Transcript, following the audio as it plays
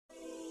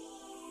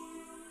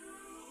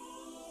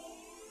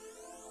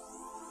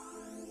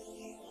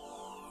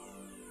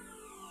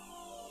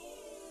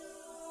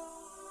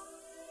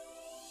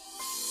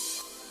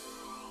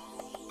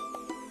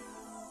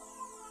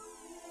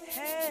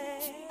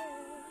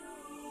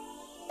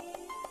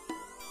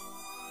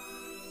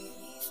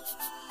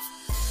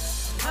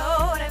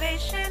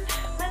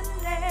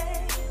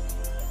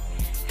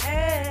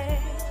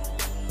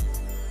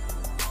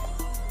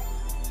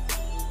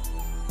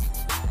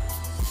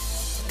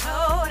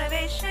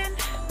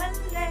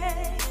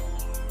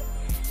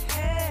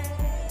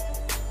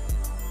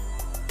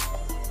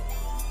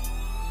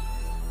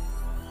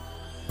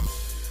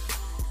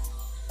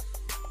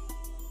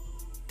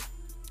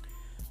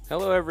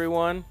Hello,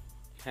 everyone.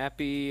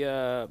 Happy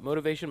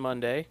Motivation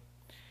Monday.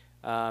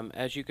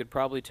 As you could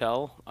probably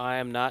tell, I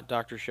am not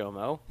Dr.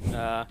 Shomo.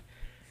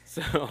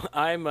 So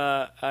I'm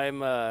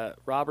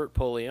Robert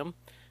Pulliam.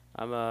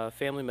 I'm a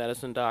family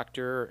medicine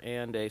doctor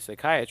and a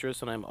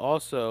psychiatrist, and I'm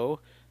also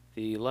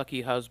the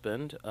lucky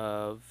husband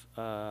of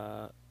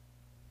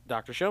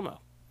Dr. Shomo.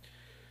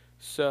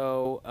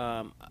 So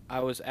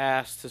I was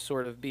asked to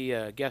sort of be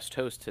a guest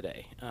host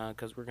today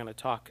because we're going to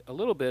talk a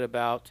little bit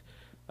about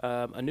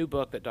a new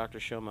book that Dr.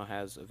 Shomo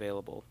has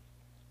available.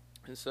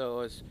 And so,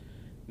 as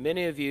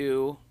many of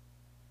you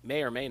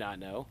may or may not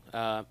know,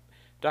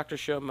 Dr.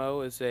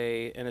 Shomo is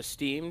an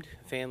esteemed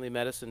family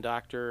medicine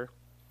doctor,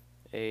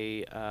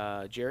 a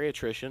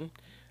geriatrician.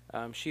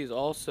 She's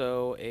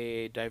also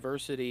a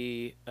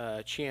diversity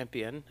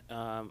champion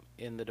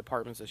in the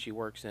departments that she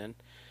works in.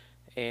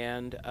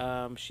 And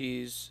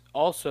she's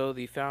also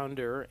the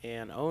founder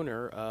and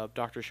owner of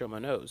Dr. Shomo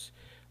Knows,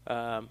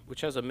 which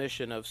has a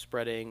mission of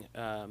spreading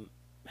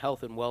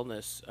health and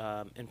wellness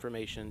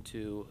information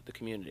to the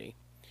community.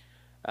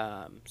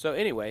 So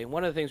anyway,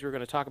 one of the things we're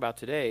going to talk about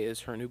today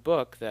is her new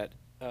book that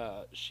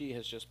she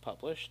has just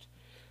published.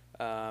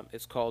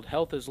 It's called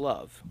Health is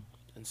Love.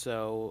 And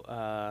so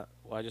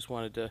well, I just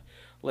wanted to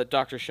let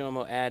Dr.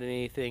 Shomo add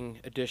anything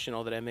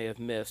additional that I may have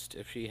missed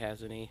if she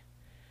has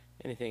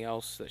anything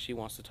else that she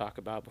wants to talk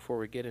about before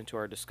we get into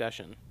our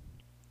discussion.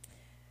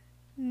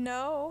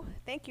 No,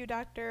 thank you,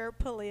 Dr.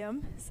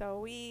 Pulliam. So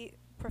we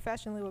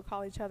professionally would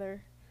call each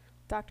other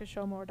Dr.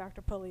 Shomo or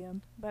Dr.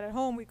 Pulliam, but at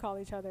home we call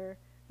each other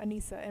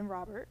Anissa and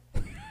Robert.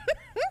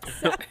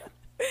 so,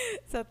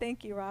 so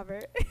thank you,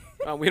 Robert.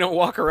 We don't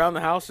walk around the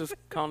house just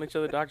calling each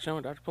other Dr. Shomo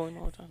and Dr. Pulliam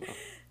all the time. No.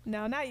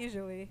 No, not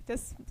usually.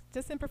 Just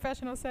in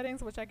professional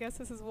settings, which I guess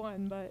this is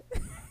one, but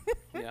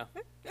Yeah.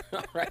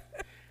 All right.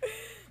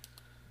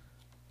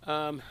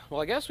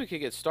 Well, I guess we could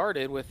get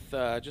started with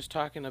just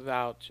talking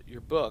about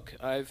your book.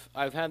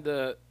 I've had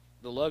the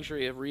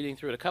luxury of reading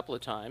through it a couple of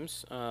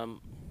times.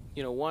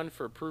 One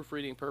for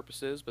proofreading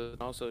purposes, but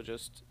also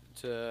just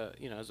to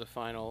as a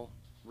final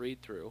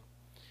read through.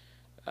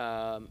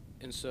 And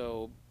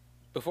so,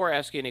 before I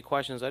ask you any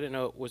questions, I didn't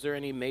know, was there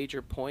any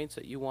major points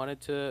that you wanted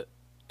to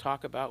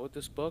talk about with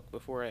this book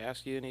before I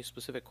ask you any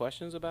specific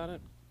questions about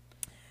it?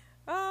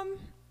 um,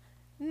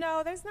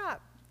 no, there's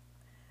not.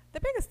 The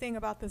biggest thing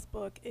about this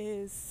book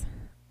is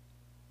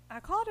I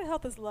called it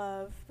Health is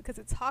Love because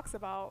it talks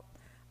about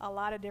a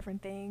lot of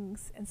different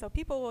things. And so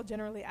people will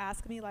generally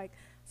ask me, like,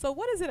 so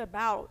what is it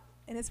about?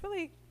 And it's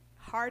really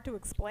hard to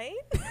explain.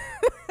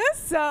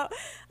 So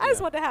I just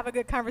Yeah. want to have a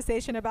good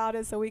conversation about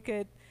it so we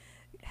could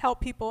help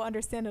people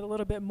understand it a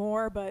little bit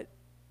more. But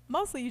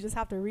mostly you just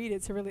have to read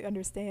it to really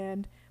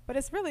understand. But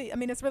it's really, I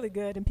mean, it's really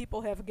good. And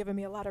people have given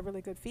me a lot of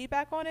really good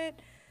feedback on it.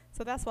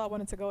 So that's why I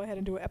wanted to go ahead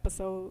and do an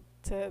episode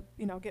to,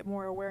 get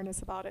more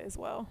awareness about it as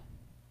well.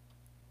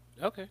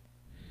 Okay.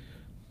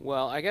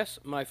 Well, I guess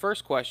my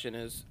first question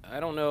is, I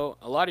don't know,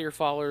 a lot of your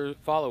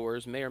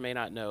followers may or may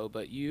not know,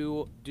 but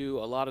you do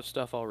a lot of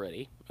stuff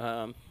already.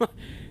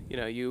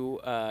 You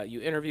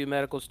interview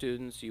medical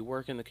students, you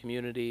work in the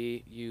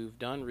community, you've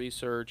done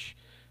research,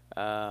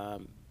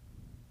 um,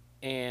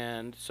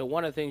 and so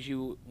one of the things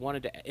you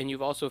wanted to, and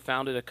you've also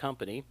founded a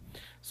company.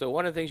 So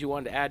one of the things you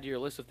wanted to add to your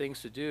list of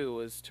things to do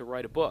was to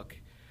write a book.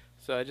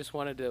 So I just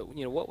wanted to,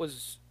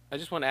 I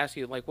just want to ask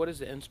you, like, what is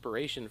the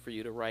inspiration for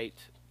you to write,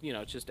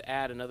 just to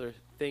add another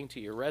thing to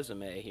your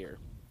resume here?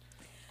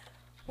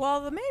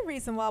 Well, the main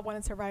reason why I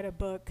wanted to write a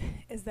book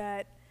is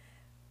that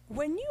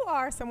when you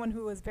are someone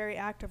who is very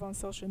active on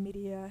social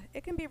media,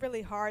 it can be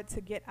really hard to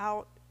get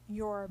out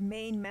your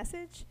main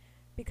message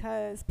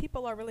because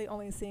people are really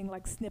only seeing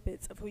like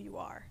snippets of who you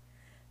are.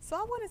 So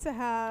I wanted to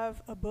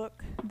have a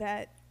book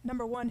that,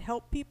 number one,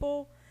 helped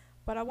people,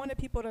 but I wanted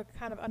people to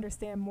kind of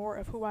understand more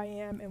of who I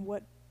am and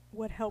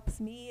what helps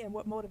me and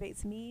what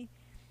motivates me,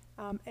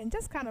 and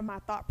just kind of my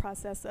thought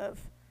process of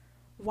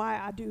why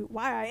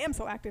I am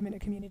so active in the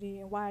community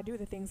and why I do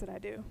the things that I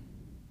do.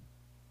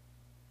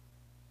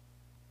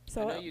 I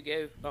So know you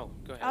gave, oh,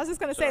 go I ahead. was just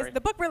going to say Sorry. the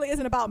book really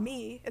isn't about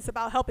me. It's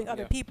about helping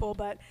other Yeah. people.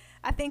 But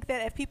I think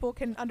that if people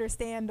can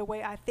understand the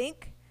way I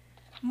think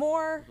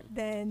more,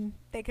 then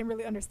they can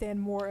really understand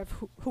more of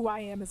who I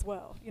am as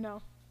well,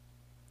 No.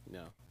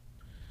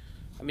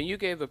 I mean, you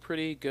gave a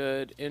pretty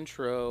good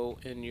intro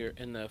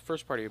in the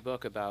first part of your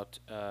book about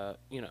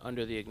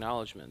under the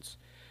acknowledgments,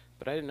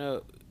 but I didn't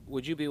know.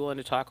 Would you be willing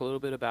to talk a little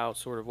bit about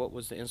sort of what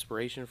was the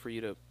inspiration for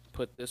you to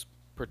put this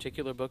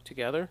particular book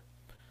together?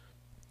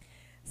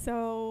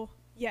 So,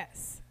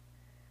 yes.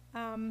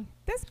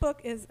 This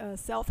book is a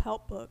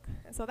self-help book.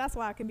 And so that's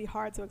why it can be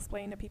hard to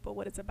explain to people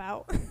what it's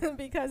about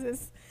because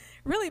it's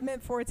really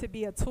meant for it to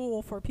be a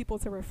tool for people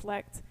to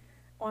reflect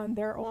on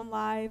their own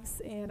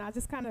lives. And I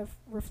just kind of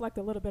reflect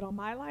a little bit on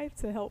my life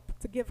to help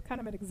to give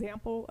kind of an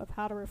example of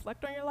how to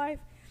reflect on your life.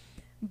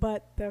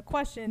 But the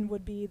question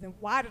would be, then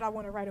why did I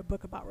want to write a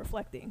book about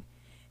reflecting?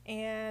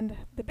 And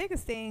the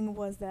biggest thing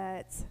was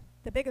that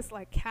the biggest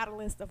like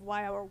catalyst of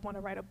why I want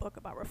to write a book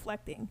about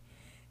reflecting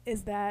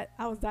is that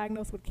I was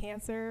diagnosed with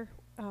cancer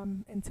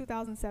in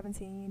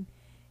 2017,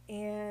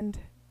 and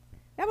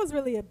that was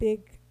really a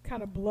big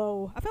kind of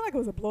blow. I feel like it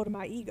was a blow to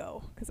my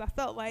ego because I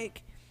felt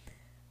like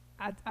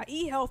I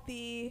eat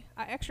healthy,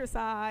 I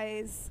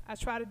exercise, I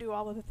try to do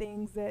all of the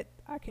things that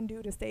I can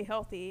do to stay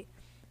healthy,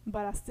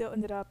 but I still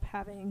ended up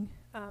having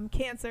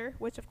cancer,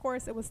 which of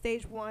course it was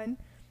stage 1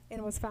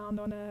 and was found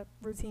on a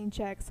routine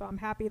check. So I'm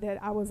happy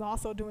that I was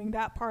also doing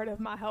that part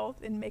of my health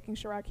and making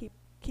sure I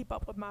keep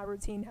up with my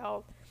routine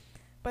health.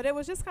 But it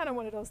was just kind of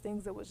one of those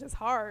things that was just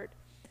hard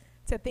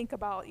to think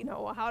about,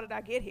 well, how did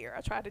I get here?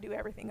 I tried to do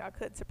everything I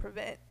could to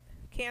prevent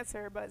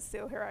cancer, but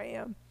still here I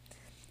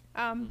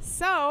am.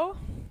 So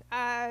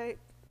I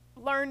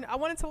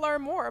wanted to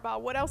learn more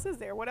about what else is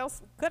there, what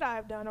else could I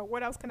have done, or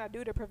what else can I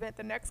do to prevent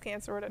the next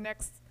cancer or the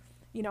next,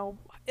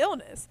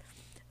 illness.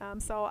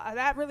 So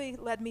that really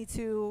led me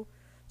to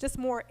just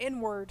more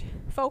inward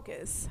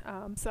focus.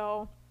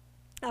 So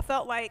I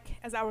felt like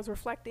as I was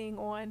reflecting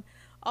on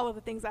all of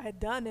the things I had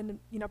done in,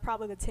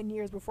 probably the 10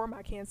 years before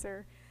my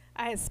cancer,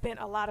 I had spent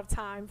a lot of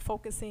time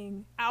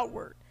focusing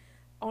outward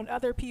on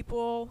other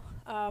people,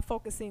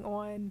 focusing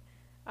on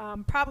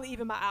probably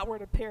even my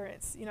outward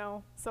appearance,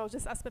 So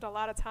just I spent a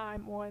lot of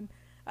time on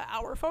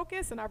outward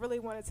focus, and I really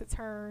wanted to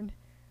turn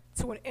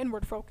to an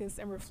inward focus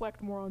and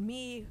reflect more on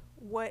me,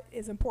 what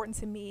is important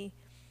to me,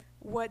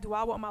 what do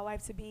I want my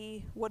life to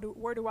be,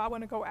 where do I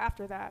want to go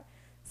after that.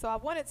 So I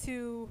wanted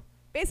to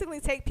basically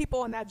take people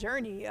on that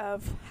journey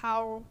of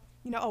how,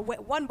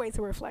 one way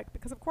to reflect,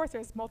 because of course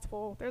there's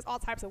all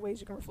types of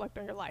ways you can reflect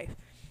on your life.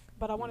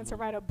 But I wanted to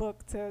write a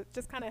book to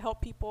just kind of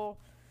help people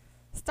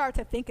start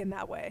to think in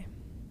that way.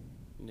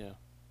 Yeah.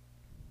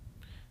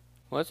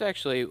 Well, that's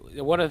actually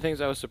one of the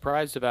things I was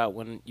surprised about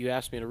when you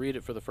asked me to read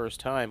it for the first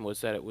time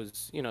was that it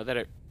was, that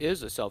it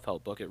is a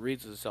self-help book. It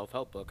reads as a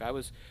self-help book. I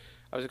was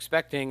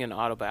expecting an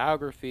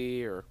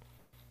autobiography or,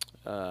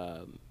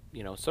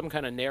 some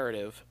kind of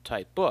narrative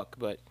type book,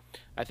 but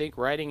I think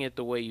writing it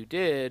the way you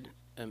did,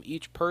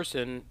 each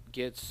person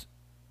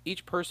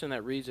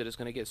that reads it is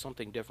going to get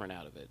something different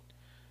out of it.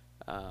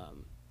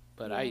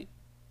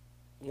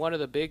 One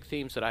of the big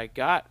themes that I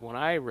got when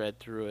I read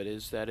through it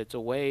is that it's a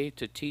way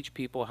to teach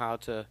people how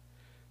to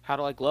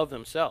like love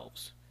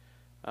themselves,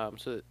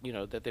 so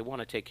that, that they want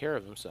to take care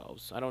of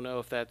themselves. I don't know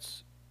if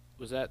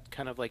was that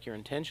kind of like your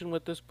intention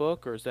with this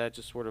book, or is that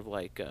just sort of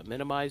like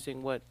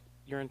minimizing what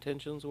your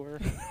intentions were?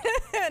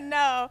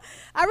 No,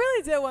 I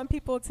really did want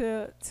people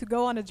to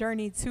go on a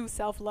journey to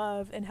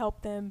self-love and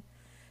help them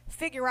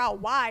figure out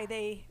why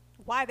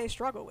they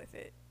struggle with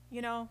it,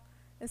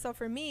 And so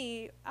for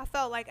me, I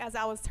felt like as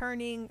I was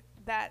turning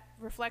that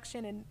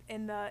reflection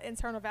and the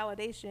internal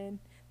validation,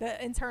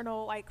 the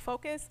internal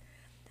focus,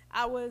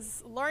 I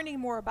was learning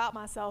more about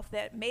myself,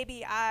 that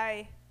maybe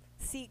I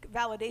seek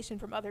validation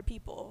from other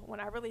people when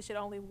I really should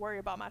only worry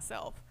about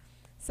myself.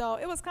 So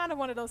it was kind of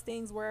one of those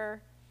things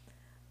where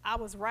I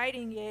was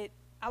writing it.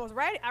 I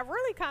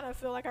really kind of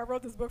feel like I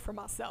wrote this book for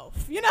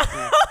myself, Yeah.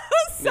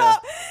 So,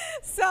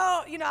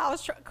 I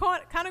was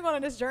kind of going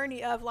on this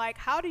journey of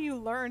how do you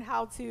learn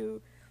how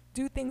to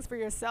do things for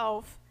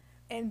yourself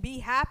and be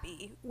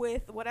happy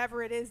with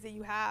whatever it is that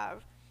you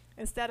have,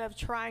 instead of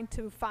trying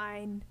to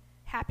find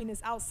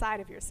happiness outside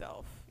of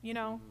yourself,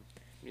 Yeah.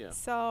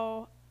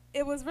 So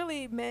it was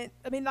really meant,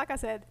 like I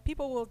said,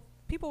 people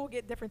will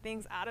get different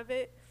things out of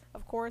it,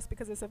 of course,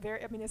 because it's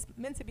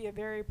meant to be a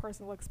very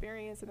personal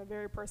experience and a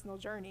very personal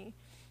journey.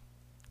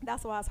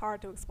 That's why it's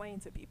hard to explain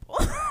to people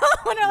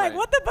when they're like,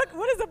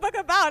 what is the book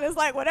about? It's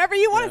like whatever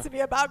you want it to be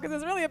about, because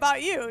it's really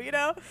about you,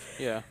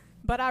 Yeah.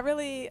 But I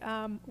really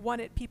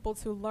wanted people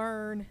to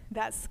learn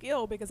that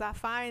skill, because I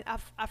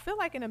feel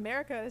like in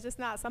America it's just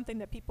not something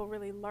that people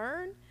really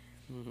learn.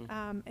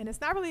 Mm-hmm. And it's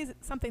not really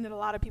something that a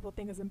lot of people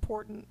think is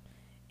important.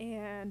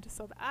 And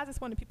so I just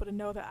wanted people to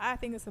know that I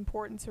think it's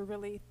important to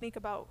really think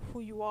about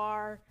who you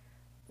are,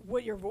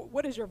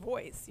 what is your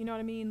voice, you know what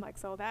I mean?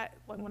 So that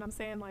when I'm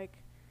saying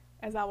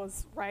as I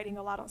was writing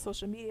a lot on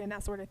social media and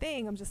that sort of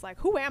thing, I'm just like,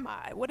 who am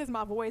I? What is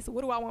my voice?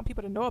 What do I want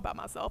people to know about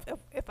myself?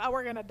 If I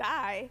were going to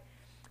die,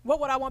 what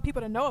would I want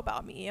people to know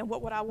about me? And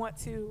what would I want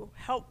to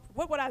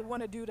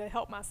do to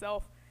help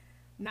myself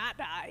not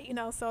die?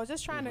 So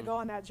just trying to go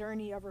on that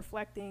journey of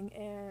reflecting.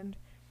 And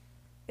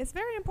it's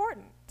very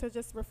important to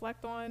just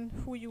reflect on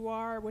who you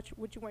are, what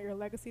you want your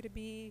legacy to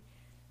be,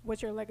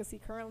 what your legacy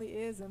currently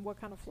is, and what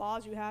kind of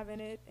flaws you have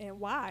in it, and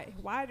why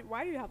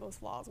do you have those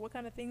flaws? What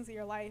kind of things in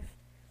your life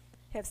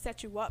have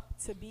set you up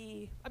to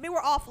be,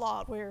 we're all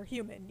flawed, we're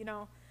human,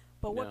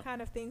 but what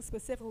kind of things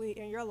specifically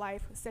in your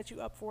life set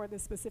you up for the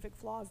specific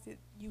flaws that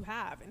you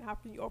have, and how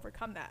can you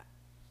overcome that?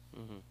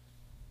 Mm-hmm.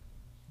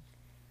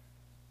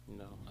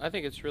 No, I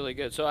think it's really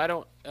good. So I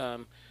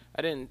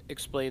didn't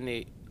explain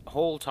the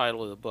whole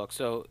title of the book.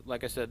 So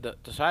like I said, the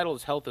title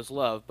is Health is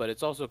Love, but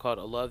it's also called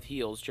A Love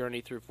Heals,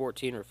 Journey Through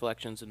 14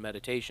 Reflections and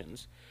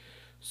Meditations.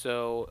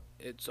 So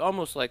it's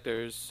almost like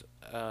there's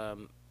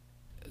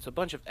it's a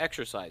bunch of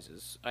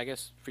exercises, I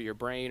guess, for your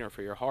brain or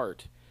for your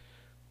heart.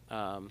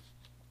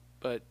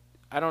 But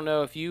I don't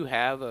know if do you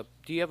have a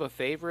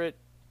favorite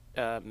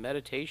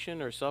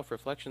meditation or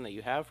self-reflection that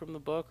you have from the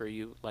book, or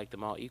you like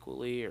them all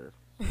equally, or?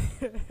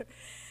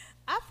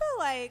 I feel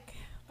like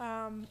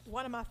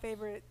One of my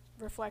favorite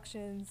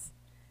reflections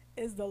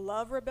is the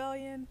love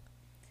rebellion,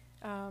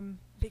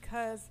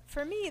 because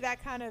for me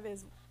that kind of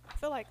is. I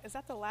feel like is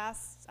that the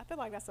last? I feel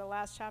like that's the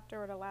last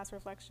chapter or the last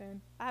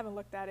reflection. I haven't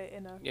looked at it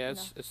in a. Yeah,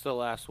 it's the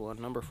last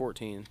one, number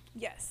 14.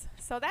 Yes.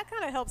 So that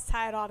kind of helps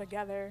tie it all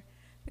together,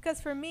 because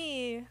for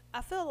me,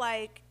 I feel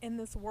like in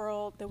this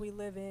world that we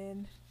live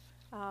in,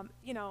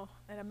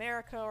 in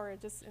America or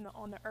just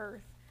on the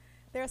earth,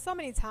 there are so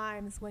many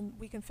times when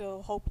we can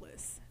feel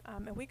hopeless.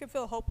 And we can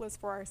feel hopeless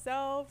for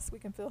ourselves. We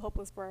can feel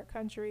hopeless for our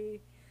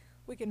country.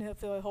 We can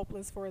feel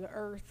hopeless for the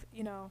earth.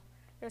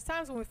 There's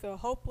times when we feel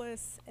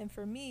hopeless. And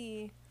for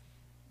me,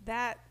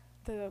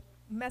 the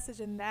message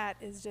in that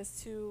is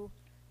just to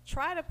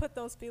try to put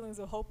those feelings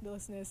of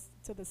hopelessness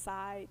to the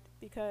side,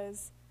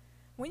 because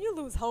when you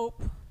lose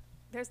hope,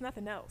 there's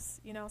nothing else.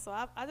 So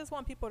I just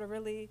want people to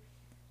really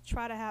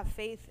try to have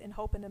faith and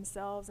hope in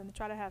themselves, and to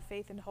try to have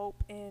faith and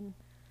hope in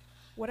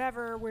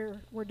whatever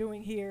we're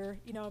doing here,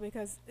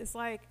 because it's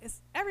like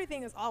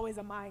everything is always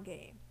a mind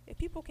game. If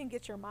people can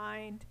get your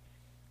mind,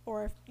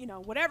 or if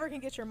whatever can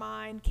get your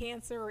mind,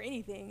 cancer or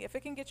anything, if it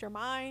can get your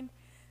mind,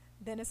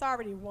 then it's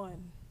already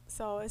won.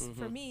 So it's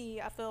for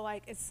me, I feel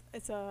like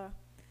it's a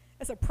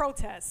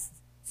protest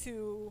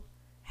to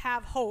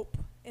have hope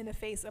in the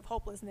face of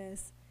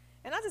hopelessness.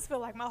 And I just feel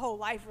like my whole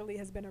life really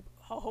has been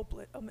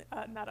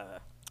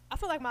I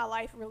feel like my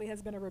life really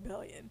has been a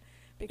rebellion,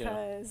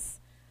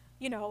 because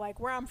like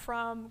where I'm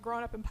from,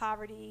 growing up in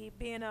poverty,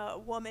 being a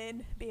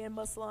woman, being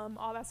Muslim,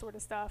 all that sort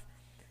of stuff,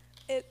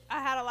 I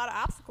had a lot of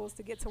obstacles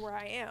to get to where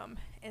I am.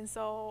 And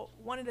so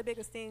one of the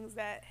biggest things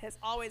that has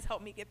always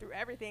helped me get through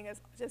everything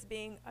is just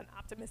being an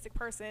optimistic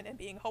person and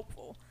being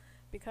hopeful,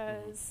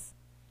 because,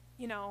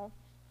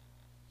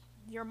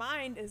 your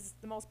mind is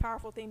the most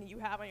powerful thing that you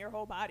have on your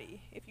whole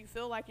body. If you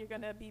feel like you're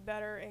going to be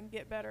better and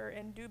get better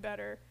and do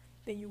better,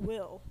 then you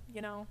will.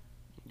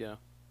 Yeah.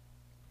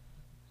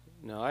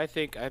 No, I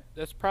think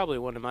that's probably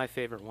one of my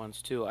favorite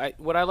ones too.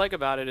 What I like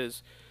about it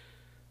is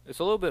it's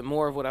a little bit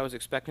more of what I was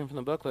expecting from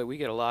the book. Like, we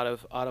get a lot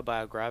of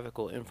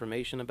autobiographical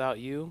information about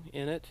you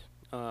in it.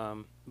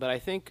 But I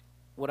think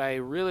what I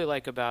really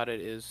like about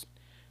it is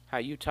how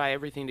you tie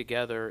everything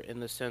together, in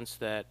the sense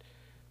that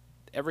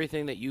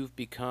everything that you've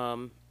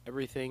become,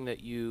 everything that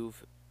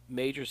you've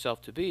made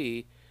yourself to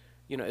be,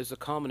 is a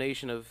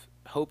combination of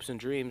hopes and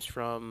dreams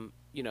from,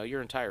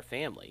 your entire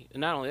family.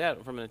 And not only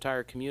that, from an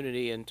entire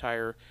community,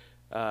 entire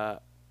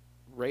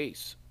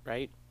race,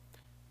 right?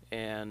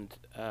 And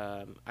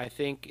I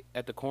think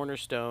at the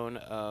cornerstone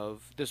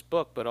of this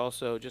book, but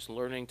also just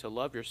learning to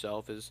love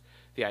yourself, is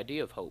the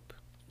idea of hope.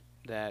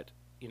 That,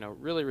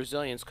 really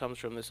resilience comes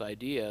from this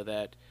idea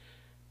that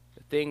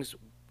things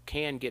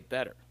can get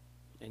better,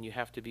 and you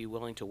have to be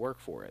willing to work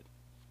for it.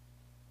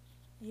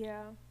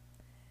 Yeah.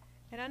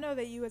 And I know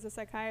that you, as a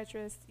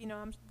psychiatrist,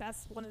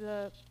 that's one of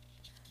the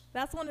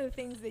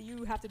things that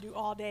you have to do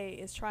all day,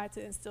 is try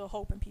to instill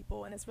hope in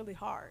people. And it's really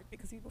hard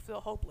because people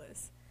feel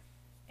hopeless.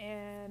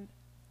 And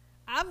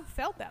I've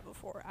felt that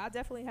before. I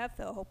definitely have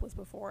felt hopeless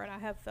before, and I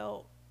have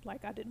felt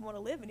like I didn't want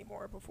to live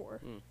anymore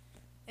before.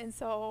 And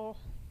so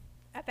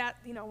at that,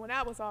 when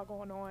that was all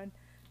going on,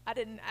 I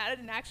didn't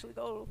actually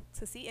go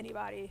to see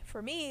anybody.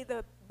 For me,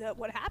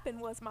 what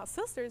happened was my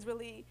sisters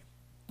really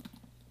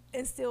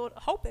instilled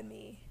hope in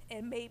me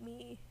and made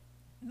me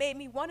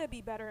want to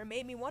be better and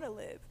made me want to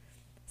live.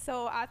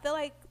 So I feel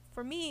like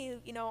for me,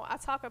 I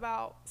talk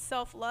about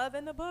self-love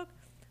in the book,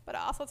 but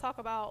I also talk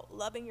about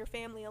loving your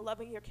family and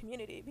loving your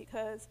community,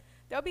 because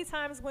there'll be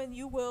times when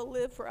you will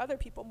live for other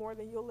people more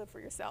than you'll live for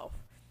yourself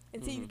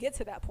until you get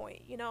to that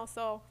point,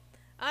 So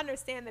I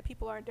understand that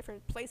people are in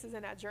different places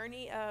in that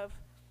journey of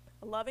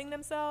loving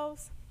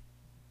themselves.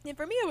 And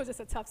for me, it was just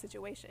a tough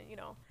situation,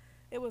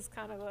 It was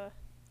kind of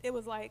it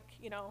was like,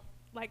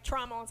 like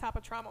trauma on top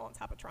of trauma on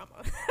top of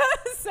trauma.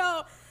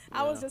 So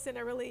I was just in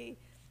a really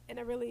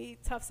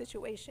tough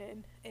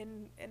situation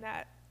in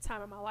that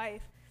time of my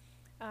life.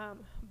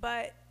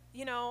 But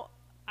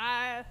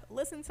I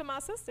listened to my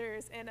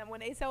sisters, and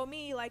when they tell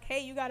me, like, hey,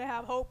 you got to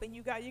have hope, and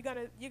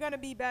you're gonna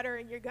be better,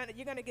 and you're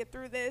gonna get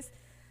through this,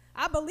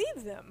 I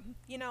believe them.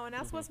 And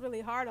that's what's really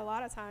hard a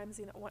lot of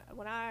times.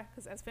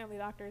 Because as family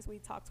doctors, we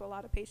talk to a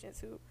lot of patients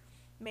who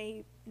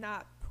may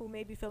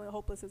be feeling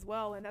hopeless as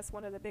well, and that's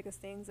one of the biggest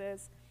things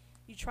is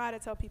you try to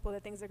tell people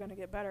that things are going to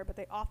get better, but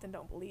they often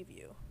don't believe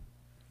you.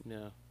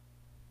 No,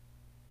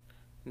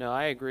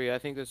 I agree. I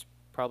think that's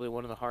probably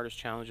one of the hardest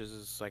challenges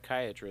as a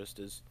psychiatrist,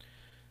 is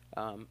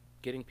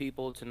getting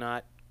people to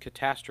not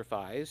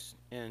catastrophize,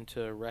 and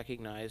to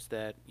recognize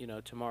that,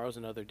 tomorrow's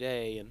another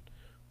day, and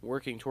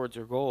working towards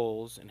their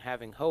goals and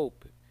having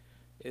hope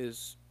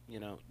is,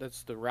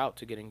 that's the route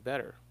to getting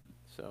better.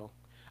 So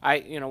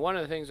one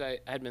of the things I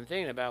had been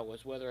thinking about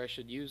was whether I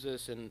should use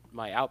this in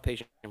my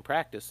outpatient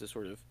practice to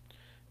sort of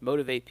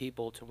motivate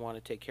people to want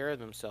to take care of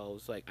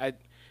themselves.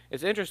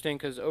 It's interesting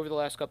because over the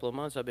last couple of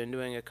months, I've been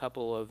doing a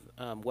couple of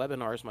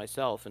webinars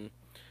myself, and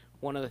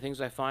one of the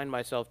things I find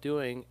myself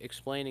doing,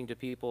 explaining to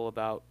people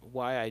about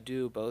why I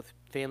do both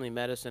family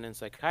medicine and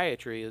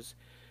psychiatry, is,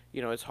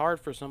 it's hard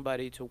for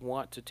somebody to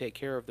want to take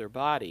care of their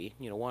body,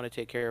 want to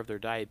take care of their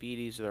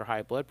diabetes or their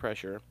high blood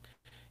pressure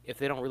if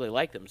they don't really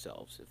like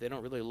themselves, if they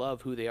don't really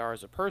love who they are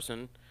as a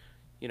person.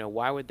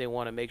 Why would they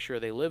want to make sure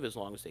they live as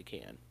long as they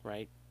can,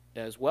 right?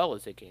 As well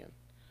as they can.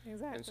 And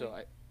Exactly. so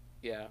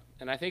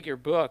and I think your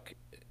book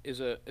is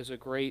a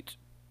great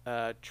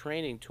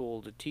training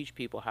tool to teach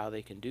people how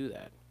they can do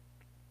that.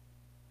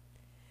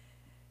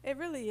 It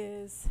really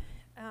is.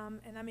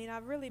 And I mean, I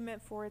really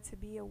meant for it to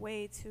be a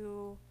way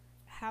to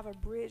have a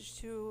bridge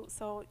to.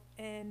 So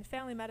in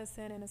family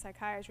medicine and in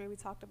psychiatry, we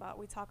talk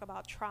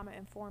about trauma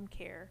informed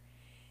care,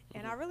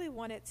 and Hmm. I really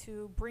wanted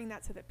to bring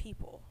that to the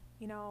people.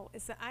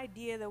 It's an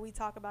idea that we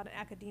talk about in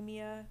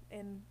academia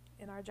and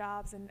in our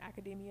jobs in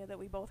academia that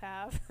we both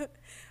have,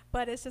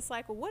 but it's just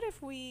like, well, what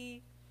if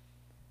we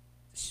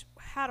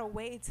had a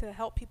way to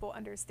help people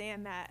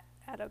understand that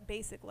at a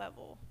basic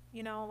level?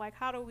 Like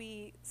how do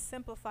we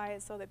simplify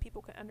it so that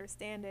people can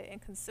understand it and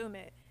consume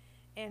it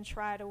and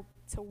try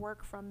to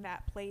work from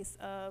that place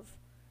of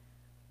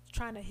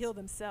trying to heal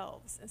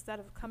themselves instead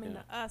of coming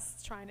Yeah. to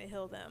us trying to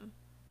heal them.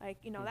 Like,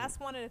 Hmm. that's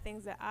one of the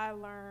things that I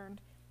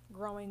learned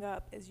growing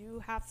up is you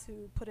have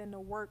to put in the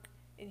work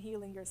in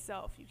healing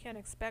yourself. You can't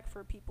expect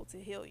for people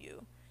to heal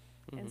you.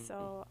 And Hmm.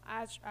 so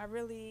I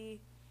really,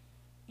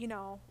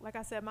 like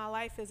I said, my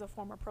life is a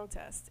form of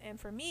protest. And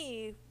for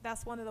me,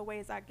 that's one of the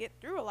ways I get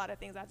through a lot of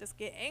things. I just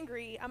get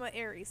angry. I'm an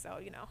Aries, so,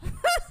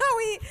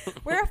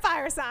 we're a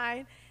fire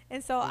sign.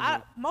 And so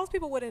Hmm. most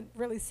people wouldn't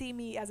really see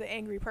me as an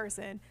angry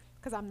person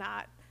because I'm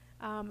not.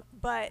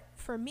 But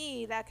for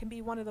me, that can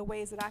be one of the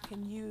ways that I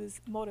can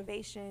use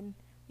motivation.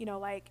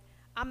 Like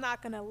I'm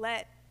not going to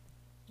let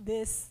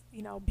this,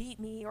 beat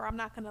me, or I'm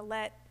not going to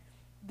let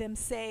them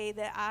say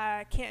that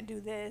I can't do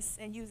this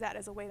and use that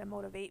as a way to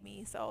motivate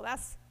me. So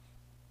that's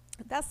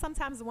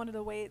sometimes one of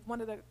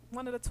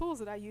the tools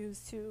that I use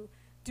to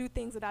do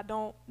things that I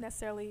don't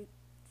necessarily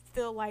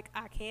feel like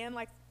I can.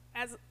 Like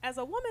as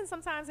a woman,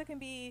 sometimes it can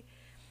be,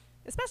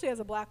 especially as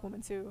a black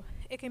woman too,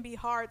 it can be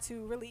hard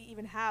to really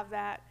even have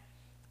that.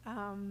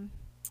 Um,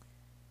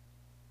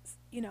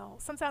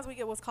 sometimes we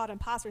get what's called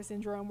imposter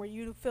syndrome, where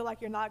you feel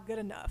like you're not good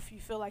enough. You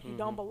feel like you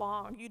don't Hmm.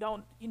 belong. You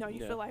don't, you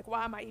Yeah. feel like,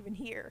 why am I even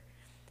here?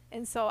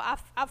 And so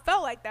I've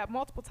felt like that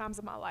multiple times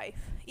in my life,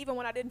 even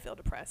when I didn't feel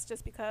depressed,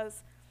 just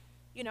because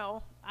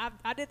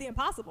I did the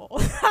impossible.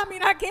 I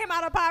mean, I came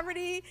out of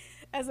poverty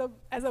as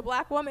a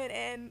black woman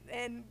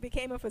and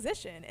became a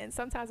physician. And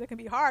sometimes it can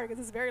be hard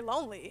because it's very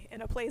lonely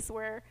in a place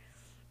where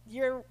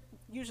you're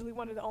usually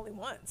one of the only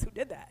ones who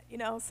did that.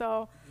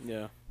 So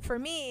Yeah. for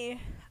me,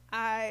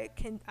 I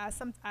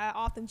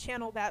often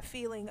channel that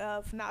feeling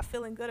of not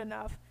feeling good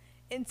enough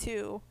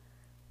into,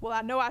 well,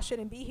 I know I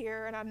shouldn't be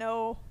here, and I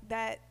know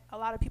that a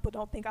lot of people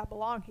don't think I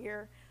belong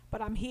here, but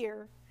I'm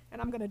here,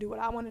 and I'm going to do what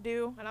I want to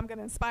do, and I'm going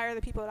to inspire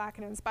the people that I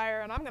can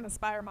inspire, and I'm going to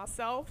inspire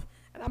myself,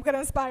 and I'm going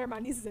to inspire my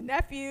nieces and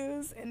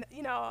nephews, and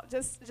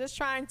just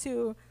trying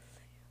to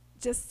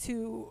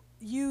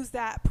use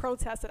that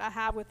protest that I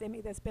have within me,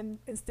 that's been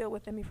instilled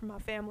within me from my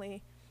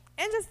family,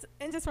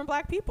 and just from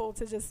black people,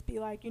 to just be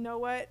like, you know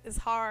what, it's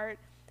hard,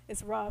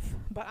 it's rough,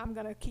 but I'm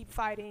gonna keep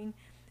fighting,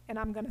 and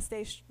I'm gonna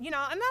stay, and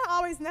not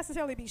always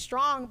necessarily be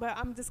strong, but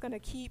I'm just gonna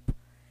keep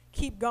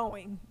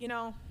going.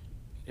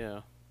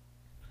 Yeah.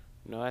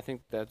 No, I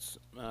think that's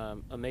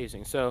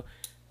amazing. So,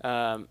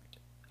 um,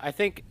 I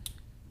think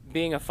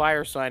being a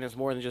fire sign is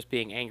more than just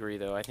being angry,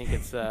 though. I think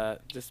it's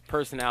just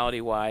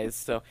personality wise.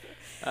 So,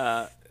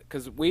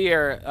 because we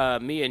are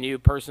me and you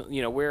person,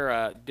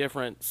 we're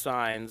different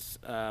signs.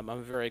 I'm a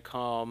very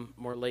calm,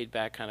 more laid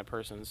back kind of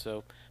person.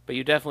 So, but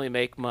you definitely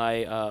make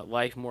my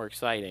life more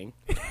exciting.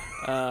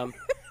 Um,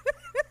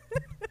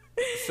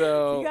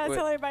 So you so, gotta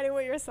tell everybody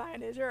what your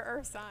sign is. You're an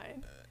earth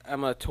sign.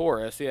 I'm a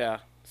Taurus, yeah.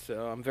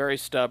 So I'm very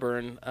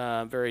stubborn,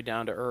 very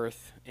down to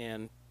earth,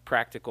 and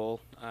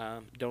practical.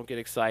 Don't get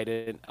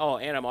excited. Oh,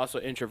 and I'm also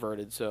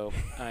introverted, so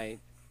I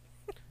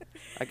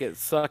get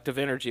sucked of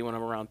energy when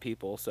I'm around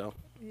people. So,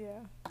 Yeah.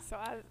 So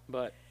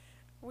but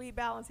we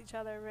balance each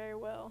other very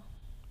well.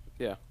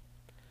 yeah.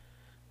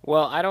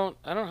 Well, I don't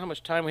know how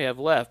much time we have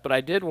left, but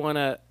I did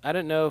wanna. I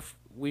don't know if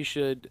we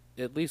should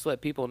at least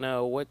let people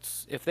know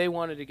what's if they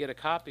wanted to get a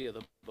copy of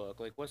the book.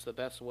 Like, what's the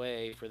best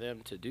way for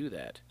them to do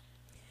that?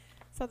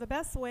 So the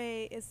best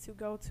way is to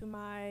go to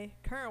my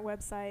current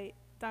website,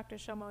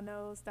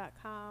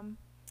 drshomonknows.com. Hmm.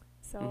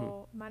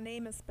 So my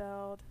name is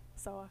spelled,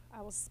 so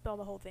I will spell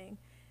the whole thing,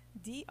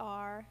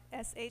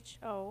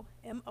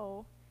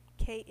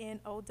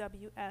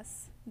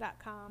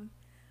 DRSHOMOKNOWS.com.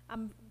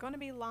 I'm going to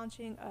be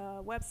launching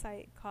a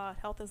website called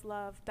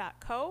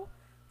healthislove.co.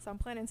 So I'm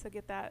planning to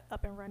get that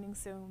up and running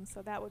soon.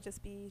 So that would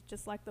just be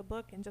just like the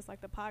book and just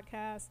like the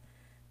podcast,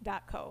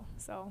 .co.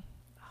 So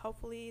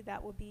hopefully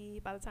that will be,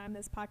 by the time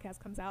this podcast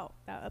comes out,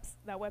 that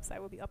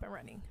website will be up and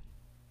running.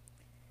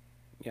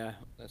 Yeah,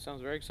 that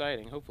sounds very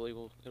exciting. Hopefully,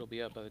 it'll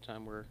be up by the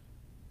time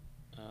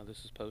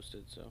this is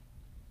posted. So.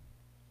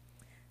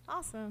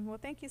 Awesome. Well,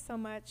 thank you so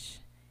much.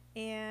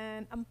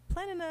 And I'm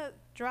planning to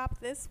drop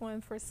this one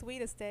for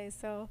Sweetest Day.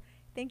 So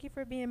thank you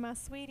for being my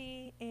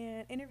sweetie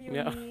and interviewing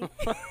Yeah. me.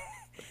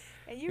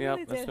 And you Yep,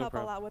 really that's did no help a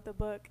problem. lot with the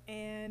book.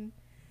 And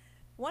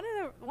one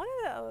of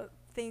the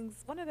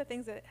things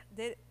that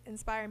did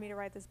inspire me to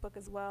write this book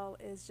as well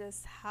is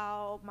just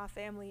how my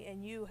family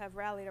and you have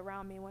rallied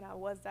around me when I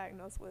was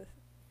diagnosed with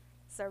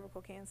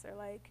cervical cancer.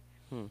 Like,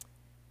 Hmm.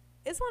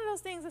 it's one of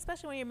those things,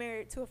 especially when you're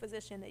married to a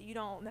physician, that you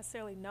don't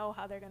necessarily know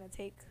how they're going to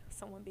take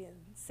someone being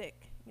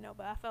sick,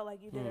 but I felt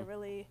like you did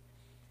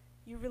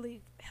you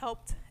really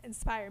helped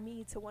inspire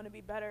me to want to be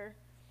better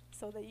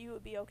so that you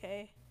would be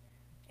okay.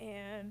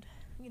 And,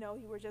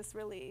 you were just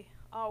really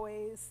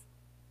always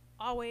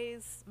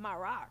my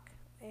rock.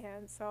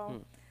 And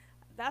so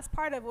that's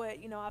part of what,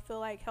 I feel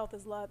like Health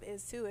is Love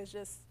is too, is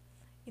just,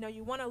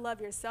 you want to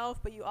love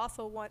yourself, but you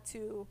also want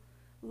to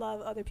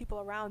love other people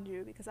around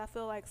you, because I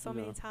feel like so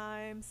many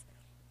times,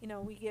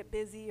 we get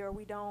busy or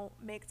we don't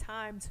make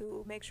time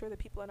to make sure the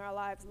people in our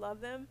lives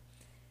love them.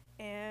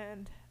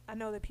 And I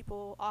know that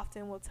people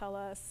often will tell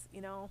us,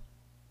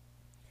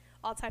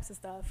 all types of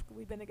stuff.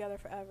 We've been together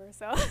forever.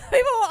 So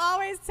people will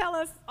always tell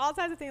us all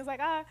types of things like,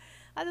 I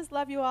just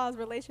love you all's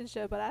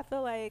relationship. But I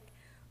feel like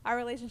our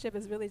relationship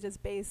is really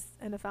just based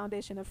in the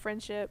foundation of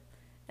friendship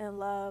and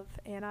love.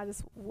 And I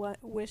just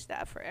wish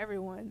that for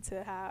everyone,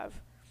 to have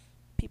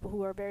people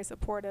who are very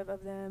supportive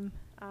of them,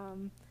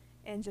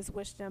 and just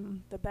wish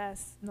them the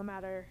best no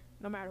matter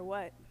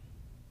what.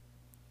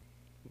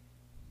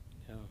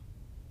 Yeah.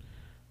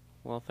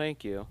 Well,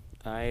 thank you.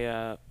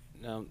 I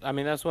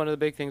mean, that's one of the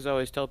big things I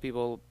always tell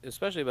people,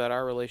 especially about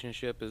our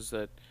relationship, is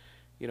that,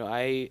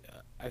 I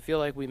feel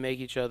like we make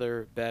each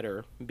other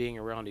better being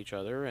around each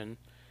other, and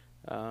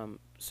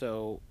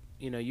so,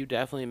 you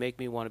definitely make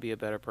me want to be a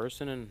better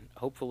person, and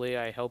hopefully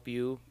I help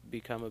you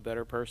become a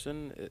better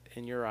person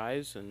in your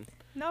eyes, and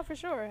No, for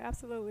sure,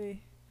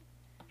 absolutely.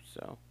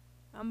 so.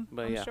 I'm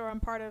Yeah. sure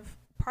I'm part of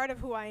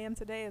who I am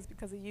today is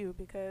because of you,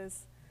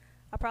 because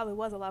I probably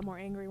was a lot more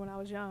angry when I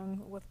was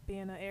young with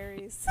being an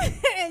Aries.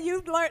 And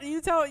you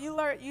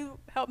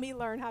helped me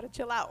learn how to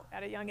chill out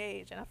at a young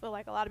age. And I feel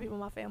like a lot of people in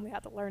my family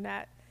had to learn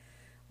that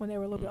when they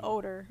were a little bit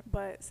older.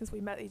 But since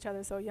we met each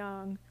other so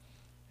young,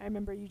 I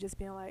remember you just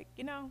being like,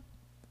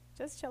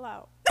 just chill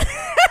out. And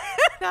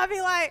I'd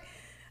be like,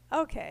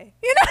 okay.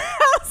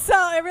 So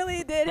it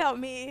really did help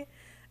me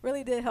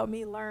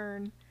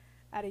learn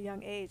at a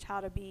young age how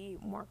to be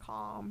more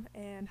calm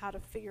and how to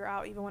figure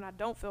out, even when I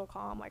don't feel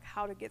calm, like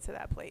how to get to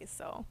that place.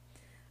 So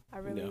I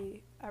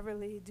really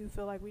do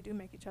feel like we do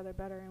make each other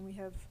better, and we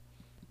have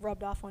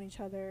rubbed off on each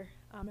other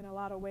in a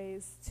lot of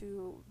ways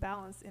to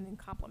balance and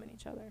complement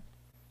each other.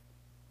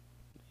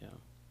 Yeah.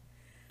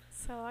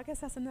 So I guess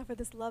that's enough of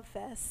this love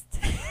fest.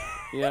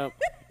 Yep.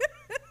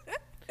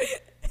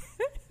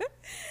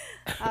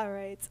 All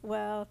right.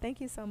 Well, thank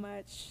you so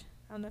much.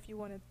 I don't know if you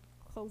want to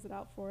close it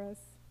out for us.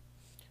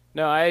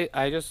 No, I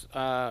just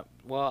I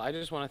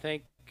just want to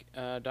thank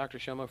Dr.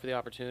 Shomo for the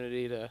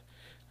opportunity to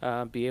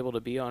be able to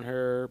be on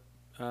her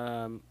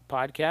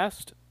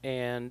podcast,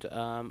 and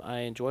I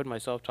enjoyed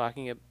myself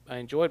talking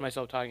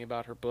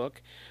about her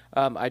book.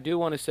 I do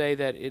want to say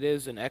that it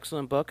is an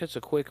excellent book. It's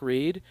a quick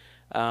read.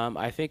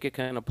 I think it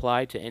can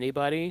apply to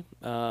anybody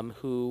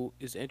who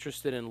is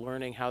interested in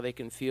learning how they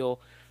can feel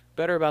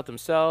better about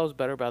themselves,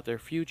 better about their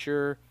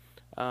future,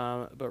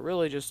 but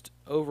really just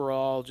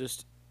overall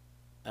just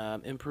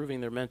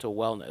improving their mental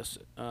wellness.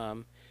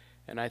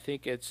 And I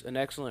think it's an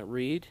excellent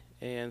read.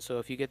 And so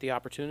if you get the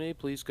opportunity,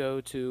 please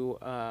go to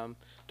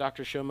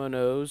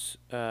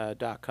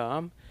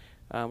drshomoKnows.com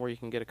where you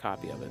can get a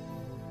copy of it.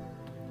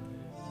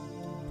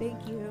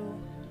 Thank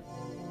you.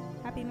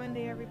 Happy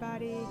Monday,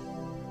 everybody.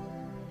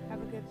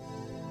 Have a good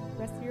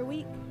rest of your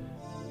week.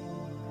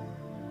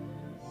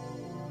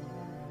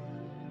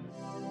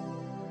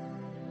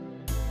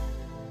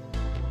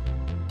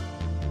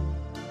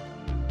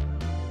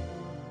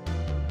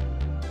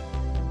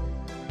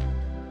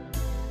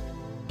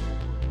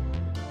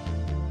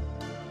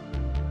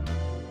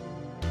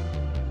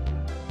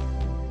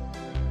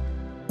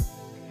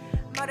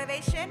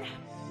 Motivation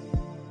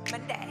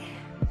Monday.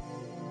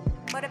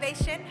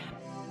 Motivation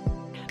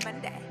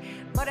Monday.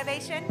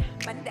 Motivation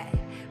Monday.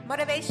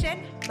 Motivation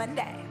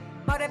Monday.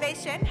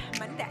 Motivation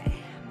Monday.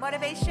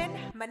 Motivation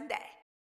Monday.